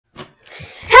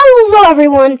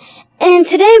everyone, and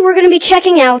today we're going to be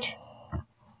checking out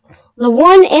the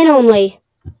one and only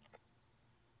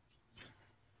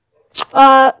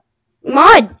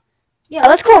mod. Yeah,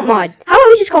 let's call it mod. How about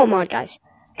we just call it mod, guys?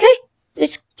 Okay?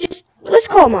 Let's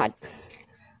call it mod.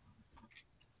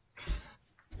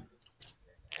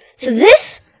 So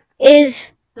this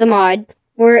is the mod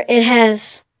where it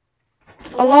has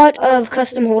a lot of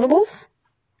custom holdables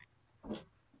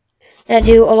that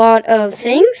do a lot of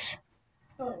things.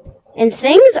 And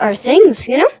things are things,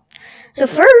 you know? So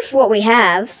first, what we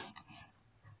have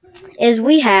is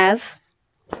we have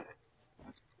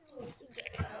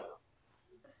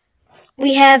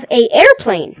a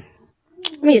airplane.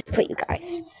 Let me just put you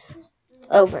guys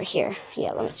over here.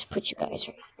 Yeah, let me just put you guys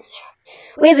right there.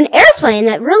 We have an airplane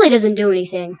that really doesn't do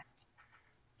anything.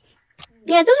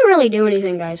 Yeah, it doesn't really do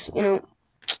anything, guys. You know,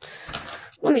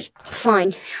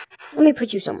 fine. Let me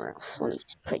put you somewhere else. Let me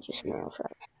just put you somewhere else.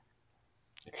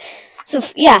 So,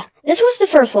 yeah, this was the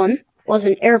first one. Was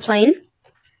an airplane.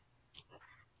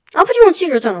 I'll put you on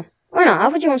secret tunnel. Or no,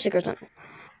 I'll put you on secret tunnel.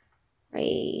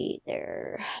 Right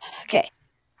there. Okay.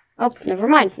 Oh, never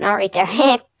mind. Not right there.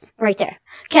 Right there.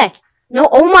 Okay. No,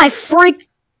 oh my freak.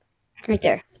 Right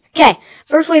there. Okay.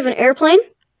 First we have an airplane,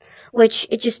 which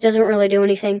it just doesn't really do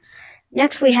anything.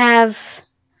 Next we have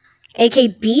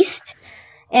AK Beast,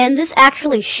 and this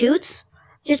actually shoots,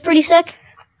 which is pretty sick.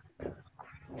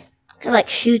 It like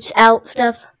shoots out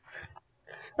stuff.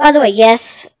 By the way,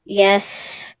 yes,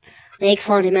 make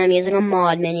fun of me. I'm using a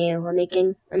mod menu. I'm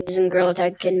using Gorilla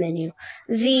Tag Kid menu.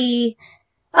 V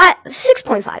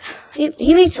 6.5.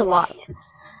 He makes a lot.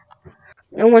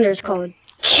 No wonder it's called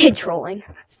kid trolling.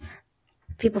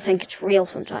 People think it's real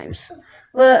sometimes.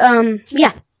 But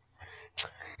yeah.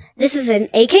 This is an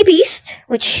AK Beast,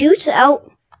 which shoots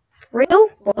out real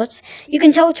bullets. You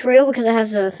can tell it's real because it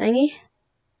has a thingy.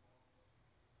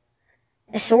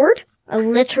 A sword. A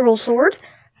literal sword.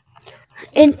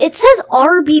 And it says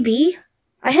RBB,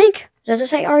 I think. Does it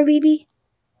say RBB?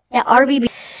 Yeah,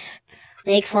 RBB.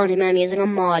 Make fun of him. I'm using a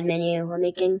mod menu. I'm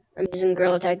using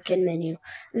Gorilla Tag Kid menu.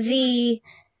 V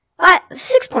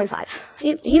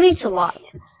 6.5. He makes a lot.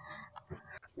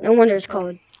 No wonder it's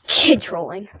called kid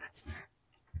trolling.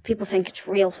 People think it's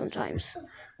real sometimes.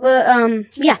 But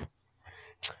yeah.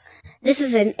 This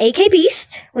is an AK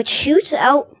Beast, which shoots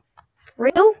out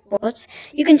real bullets.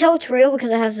 You can tell it's real because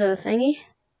it has a thingy.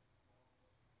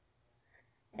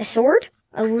 A sword.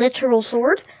 A literal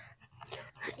sword.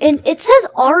 And it says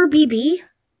RBB,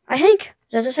 I think.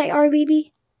 Does it say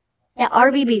RBB? Yeah,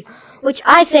 RBB. Which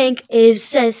I think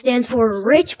stands for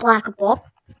Rich Black Ball.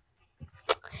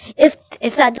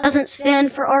 If that doesn't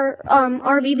stand for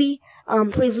RBB,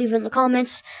 please leave it in the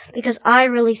comments, because I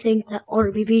really think that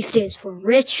RBB stands for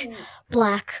Rich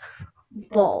Black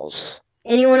Balls.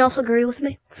 Anyone else agree with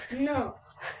me? No.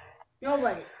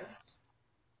 Nobody.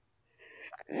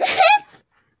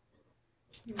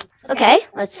 Okay,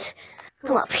 let's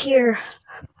come up here.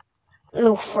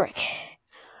 Oh, frick.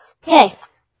 Okay.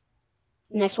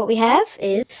 Next what we have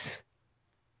is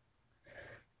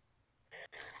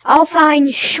Alpine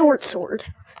Short Sword.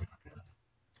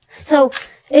 So,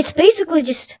 it's basically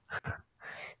just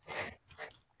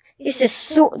the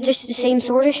same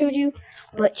sword I showed you,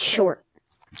 but short.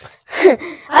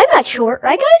 I'm not short,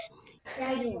 right guys?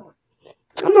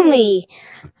 I'm only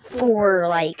 4,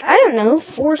 like, I don't know,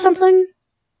 4 something.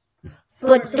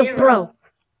 But the bro.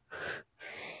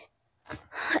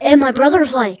 And my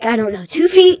brother's like, I don't know, 2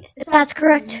 feet, if that's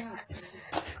correct.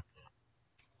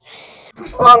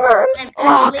 Long arms.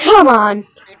 Oh, come on.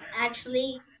 I'm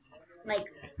actually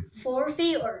like 4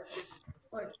 feet or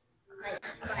like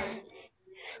 5.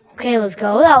 Okay, let's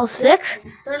go. That was sick.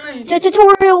 Sterling,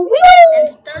 tutorial. Woo!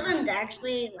 and Sterling's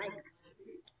actually like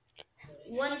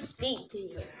 1 feet to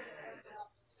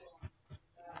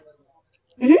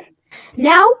you.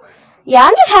 Now, yeah,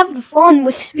 I'm just having fun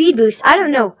with speed boost. I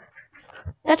don't know.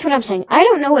 That's what I'm saying. I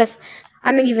don't know if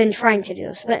I'm even trying to do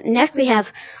this. But next we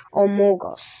have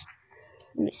Omogos.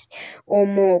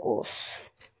 Omogos.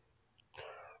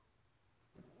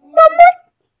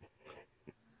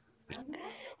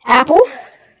 Apple.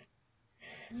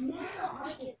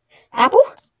 Apple.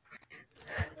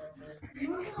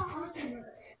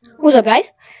 What's up,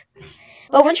 guys?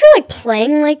 But once you're like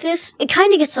playing like this, it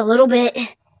kind of gets a little bit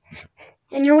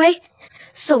in your way.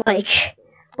 So like,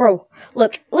 bro,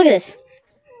 look at this.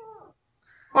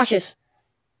 Watch this.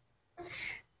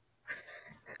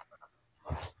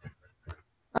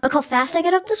 Look how fast I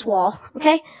get up this wall,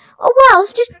 okay? Oh wow,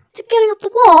 it's just getting up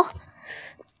the wall.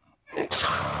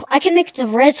 I can make the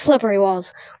red slippery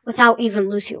walls without even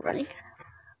Lucio running.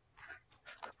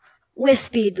 With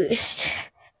speed boost.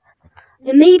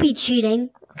 It may be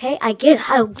cheating, Okay,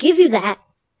 I'll give you that.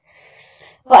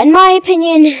 But in my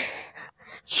opinion,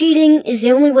 cheating is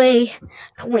the only way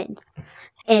to win.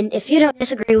 And if you don't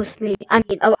disagree with me, if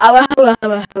you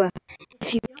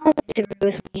don't disagree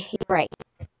with me, you're right.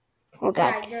 Oh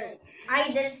God.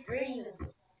 I disagree.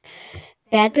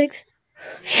 Bad pigs?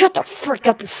 Shut the frick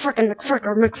up, you frickin'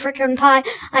 McFrickin' pie.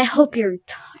 I hope your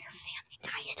entire family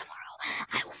dies tomorrow.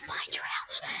 I will find your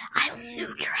house. I will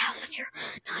nuke your house if you're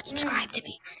not subscribed to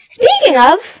me. Speaking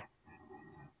of...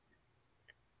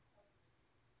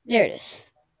 There it is.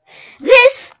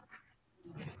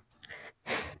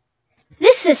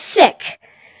 This is sick.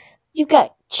 You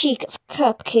got Chica's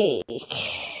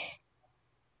cupcake.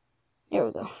 There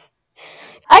we go.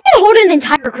 I can hold an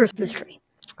entire Christmas tree.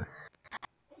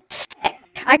 Sick.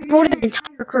 I can hold an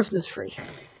entire Christmas tree.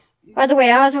 By the way,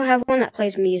 I also have one that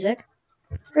plays music.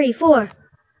 3, 4.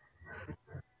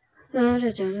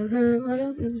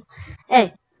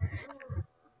 Hey.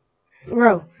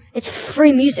 Bro, it's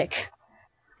free music.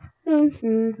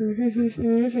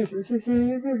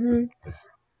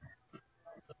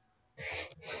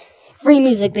 Free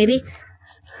music, baby.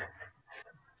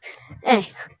 Hey.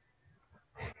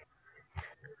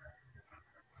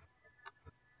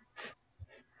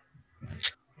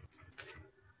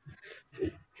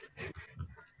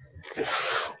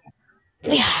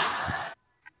 Yeah.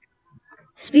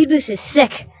 Speed boost is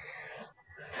sick.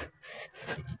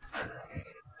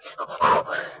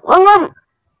 Long arm.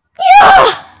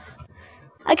 Yeah.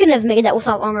 I couldn't have made that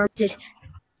without long arms, dude.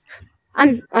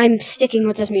 I'm sticking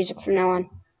with this music from now on.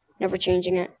 Never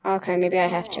changing it. Okay, maybe I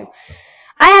have to.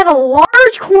 I have a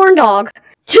large corn dog.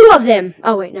 2 of them.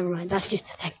 Oh wait, never mind. That's just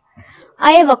a thing.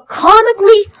 I have a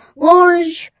comically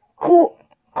large corn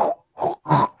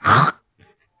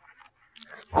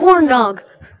dog.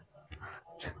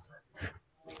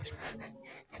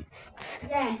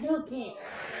 Yeah, who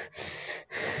cares?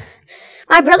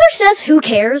 My brother says who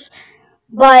cares,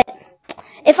 but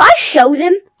if I show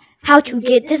them how to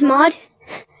get this mod,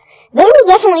 they will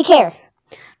definitely care.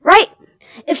 Right?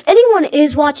 If anyone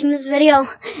is watching this video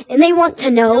and they want to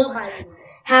know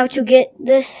how to get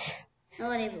this,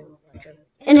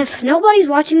 and if nobody's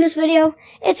watching this video,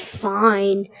 it's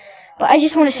fine. But I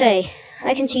just want to say,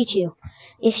 I can teach you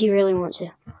if you really want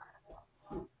to.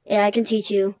 Yeah, I can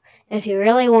teach you if you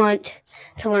really want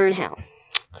to learn how.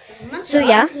 So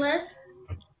yeah.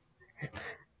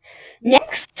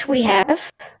 Next we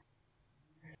have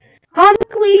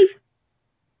comically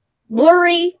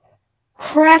blurry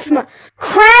craft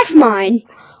mine.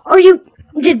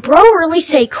 Did bro really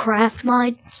say craft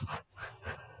mine?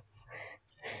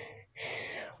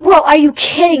 Bro, are you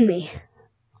kidding me?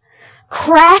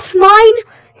 Craft mine?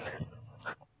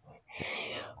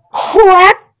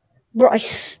 Bro,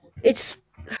 it's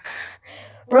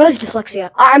bro has dyslexia.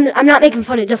 I'm not making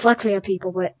fun of dyslexia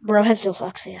people, but bro has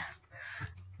dyslexia.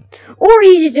 Or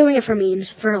he's just doing it for memes,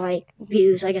 for like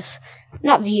views, I guess.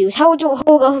 Not views. How do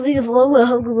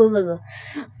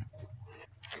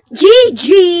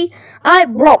GG.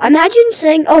 Bro, imagine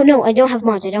saying, oh no, I don't have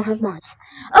mods.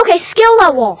 Okay, scale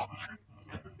that wall.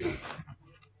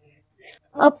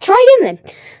 Try again then.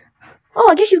 Oh,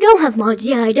 I guess you don't have mods.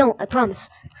 Yeah, I don't. I promise.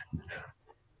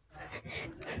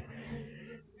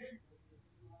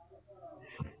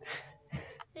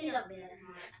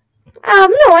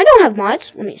 No, I don't have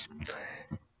mods. Let me see.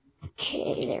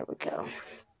 Okay, there we go.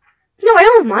 No, I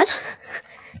don't have mods.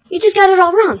 You just got it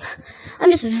all wrong.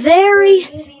 I'm just very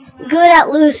good at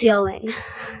Lucioing.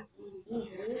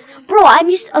 Bro, I'm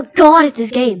just a god at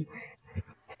this game.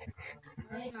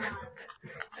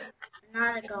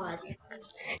 Not a god.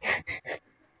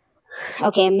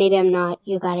 Okay, maybe I'm not.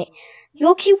 You got it. You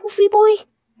okay, Wolfie boy?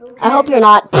 Okay. I hope you're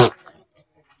not.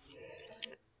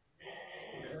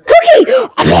 Cookie!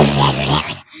 Why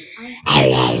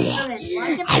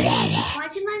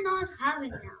can I not have it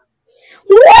now?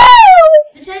 Woo!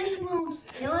 You said you won't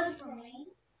steal it from me.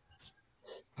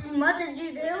 And what did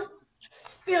you do?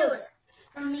 Steal it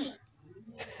from me.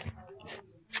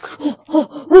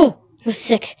 Oh, I'm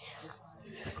sick.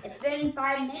 It's been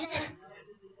 5 minutes.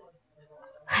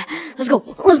 Let's go.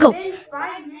 It's been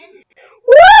 5 minutes.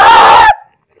 Woo!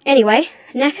 Anyway,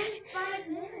 next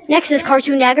is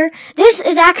Cartoon Dagger. This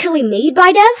is actually made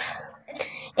by Dev.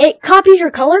 It copies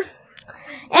your color.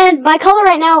 And my color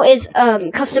right now is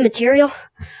custom material.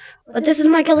 But this is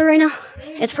my color right now.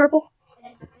 It's purple.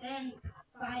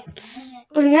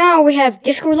 But now we have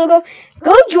Discord logo.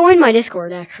 Go join my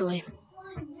Discord, actually.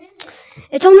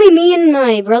 It's only me and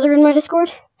my brother in my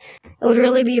Discord. It would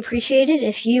really be appreciated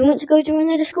if you went to go join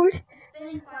the Discord.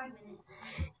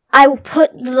 I will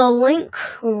put the link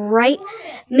right,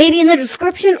 maybe in the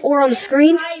description or on the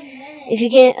screen. If you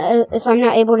can't, if I'm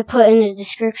not able to put in the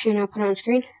description, I'll put it on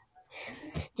screen.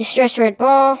 Distressed red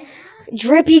ball,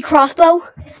 drippy crossbow,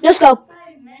 no scope.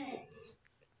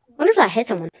 Wonder if that hit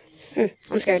someone.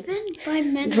 I'm scared. It's been 5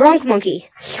 minutes. Drunk monkey.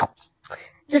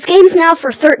 This game's now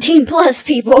for 13 plus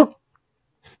people.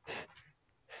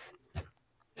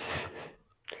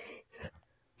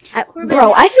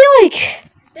 Bro, I feel like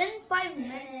It's been 5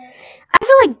 minutes. I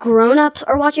feel like grown-ups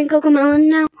are watching Cocomelon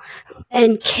now,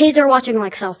 and kids are watching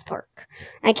like South Park.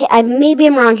 Maybe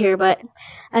I'm wrong here, but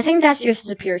I think that's just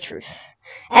the pure truth.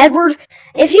 Edward,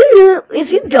 if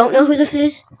you don't know who this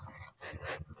is,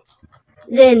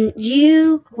 then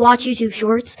you watch YouTube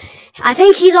Shorts. I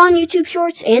think he's on YouTube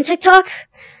Shorts and TikTok.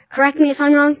 Correct me if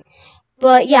I'm wrong,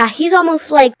 but yeah, he's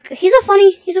almost like he's a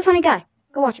funny guy.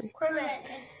 Go watch him. Corbin,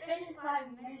 it's been 5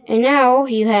 minutes. And now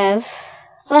you have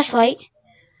flashlight.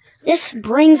 This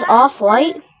brings off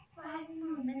light. 5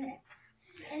 more minutes.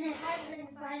 And it has been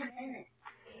 5 minutes.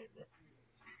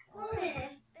 Corbin,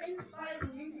 it's been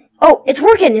 5 minutes. Oh, it's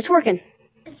working. It's working.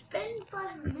 It's been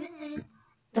 5 minutes.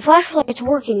 The flashlight's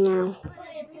working now. But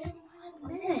it's been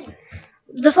 5 minutes.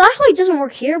 The flashlight doesn't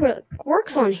work here, but it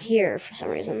works on here for some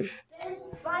reason. It's been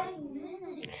 5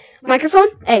 minutes. Microphone?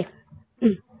 Hey.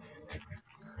 Hey.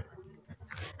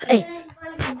 It's been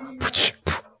 5 minutes.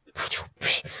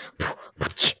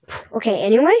 Okay,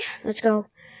 anyway, let's go.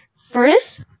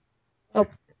 Furnace? Oh.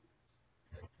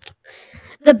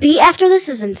 The beat after this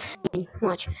is insane.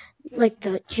 Watch. Like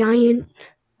the giant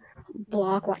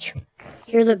block. Watch.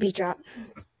 Hear the beat drop.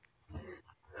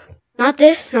 Not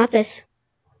this, not this.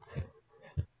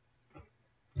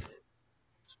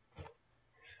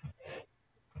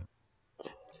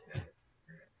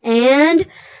 And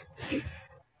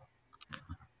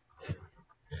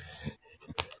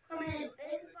Corbin, it's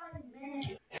been 5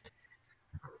 minutes.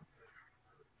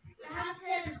 I have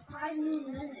said 5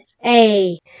 more minutes.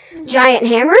 a giant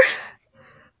hammer.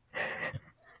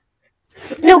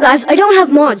 No, guys, I don't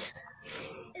have mods.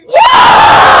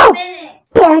 Yeah!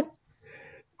 Bonk.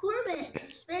 Corbin,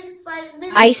 it's been 5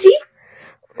 minutes. Icy,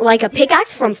 like a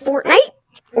pickaxe from Fortnite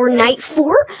or Night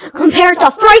 4, compared to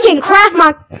freaking Craft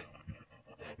Mod.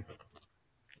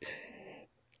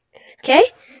 Okay,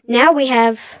 now we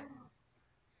have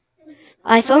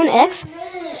iPhone X.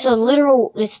 So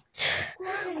literal, it's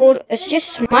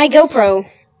just my GoPro.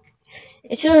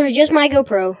 It's literally just my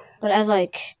GoPro, but I have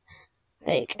like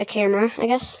a camera, I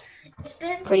guess. It's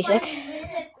been Pretty 5 sick.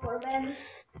 minutes, Corbin.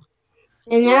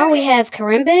 And now we have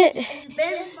Karimbit, It's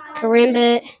been 5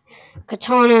 minutes.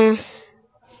 Katana.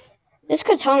 This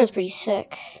katana's pretty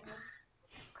sick.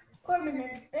 Corbin,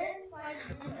 it's been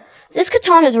 5 minutes. This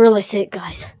katana's really sick,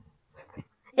 guys.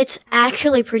 It's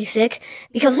actually pretty sick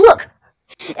because look,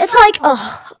 it's like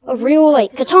a real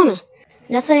like katana.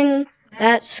 Nothing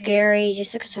that scary,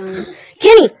 just a katana.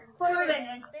 Kenny, Corbin,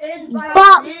 it's been 5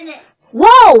 Bob. minutes.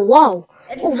 whoa, what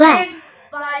It's was that? been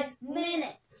 5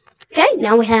 minutes. Okay,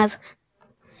 now we have.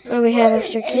 What do we have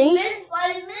after It's Kenny? been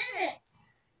 5 minutes.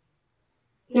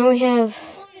 Now we have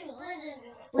Don't even listen.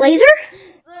 laser.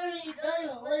 Don't even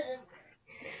listen.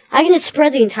 I can just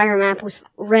spread the entire map with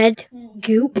red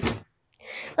goop.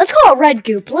 Let's call it red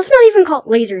goop. Let's not even call it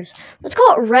lasers. Let's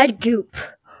call it red goop.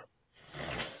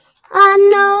 I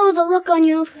know the look on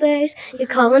your face. You're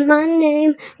calling my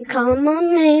name. You're calling my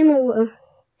name.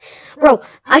 Bro,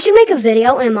 I should make a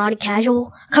video in a modded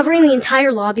casual covering the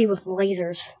entire lobby with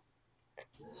lasers.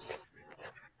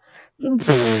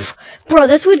 Bro,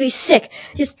 this would be sick.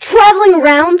 Just traveling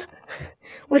around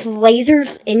with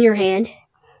lasers in your hand.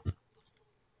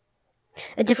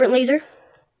 A different laser.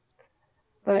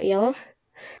 But yellow.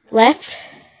 Left.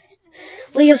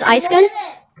 Leo's ice gun.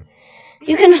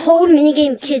 You can hold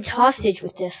minigame kids hostage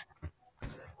with this.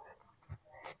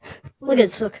 Look at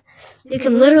this, look. You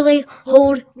can literally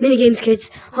hold minigames kids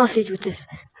hostage with this.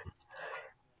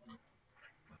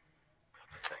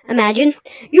 Imagine,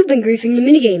 you've been griefing the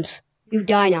minigames. You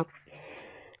die now.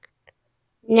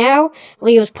 Now,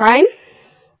 Leo's Prime.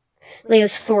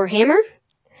 Leo's Thor Hammer.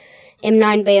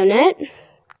 M9 Bayonet.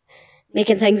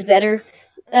 Making things better.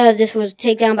 This was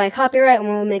taken down by copyright and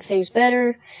we'll make things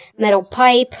better. Metal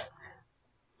pipe.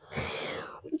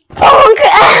 Bonk!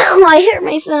 Ow! I hit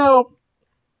myself.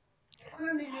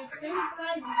 Corbin, it's been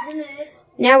 5 minutes.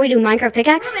 Now we do Minecraft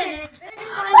pickaxe. Corbin, it's been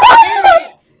 5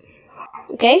 minutes.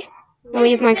 Okay. Now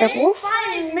we have Minecraft wolf.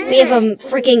 5 minutes. We have a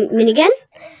freaking minigun.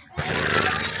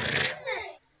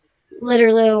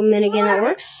 Literally a minigun that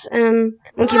works.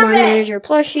 Monkey Bar Manager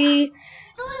plushie.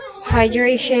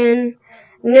 Hydration.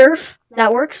 Nerf.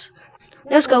 That works.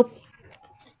 No scope.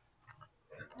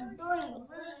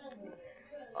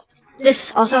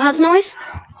 This also has noise.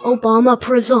 Obama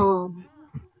Prism.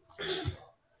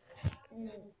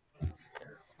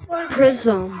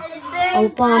 Prism. It's been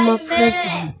Obama 5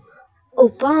 Prism. minutes.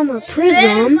 Obama It's been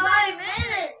Prism. 5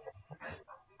 minutes.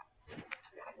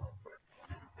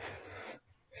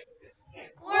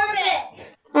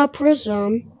 Corbett. A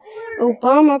prism.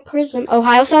 Obama Prism.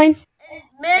 Ohio sign. It's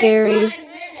been Gary. 5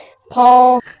 minutes.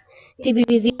 Paul.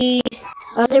 PBBV.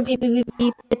 Other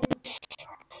PBBV. It's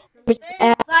been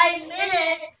 5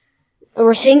 minutes. A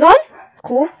racing gun.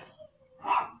 Cool.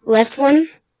 Left one.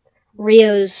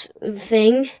 Rio's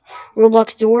thing.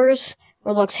 Roblox doors.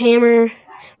 Roblox hammer.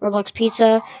 Roblox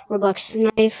pizza. Roblox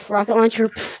knife. Rocket launcher.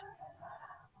 Pfft.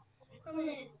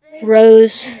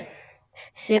 Rose.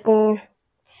 Sickle.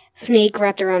 Snake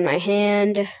wrapped around my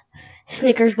hand.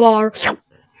 Snickers bar.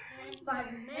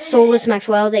 Soulless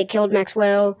Maxwell. They killed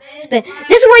Maxwell. This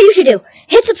is what you should do.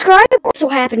 Hit subscribe, or this will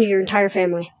happen to your entire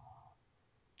family.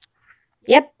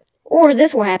 Yep. Or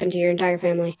this will happen to your entire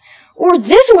family. Or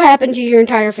this will happen to your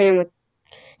entire family.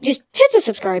 Just hit the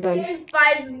subscribe button. In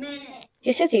 5 minutes.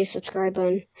 Just hit the subscribe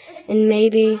button. And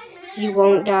maybe you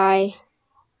won't die.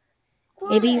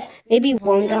 Maybe you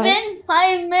won't It's die. been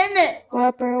 5 minutes.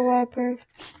 Whopper.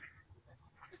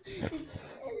 It's been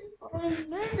 5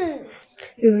 minutes.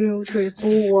 You know,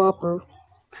 triple whopper.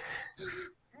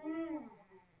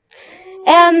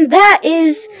 And that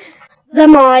is the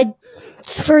mod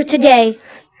for today.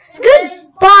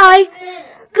 Goodbye.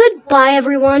 Goodbye,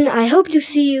 everyone. I hope to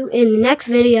see you in the next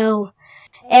video.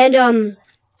 And,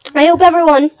 I hope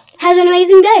everyone has an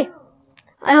amazing day.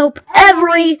 I hope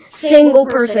every single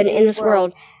person in this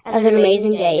world has an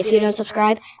amazing day. If you don't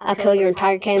subscribe, I'll kill your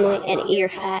entire family and eat your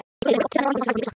fat.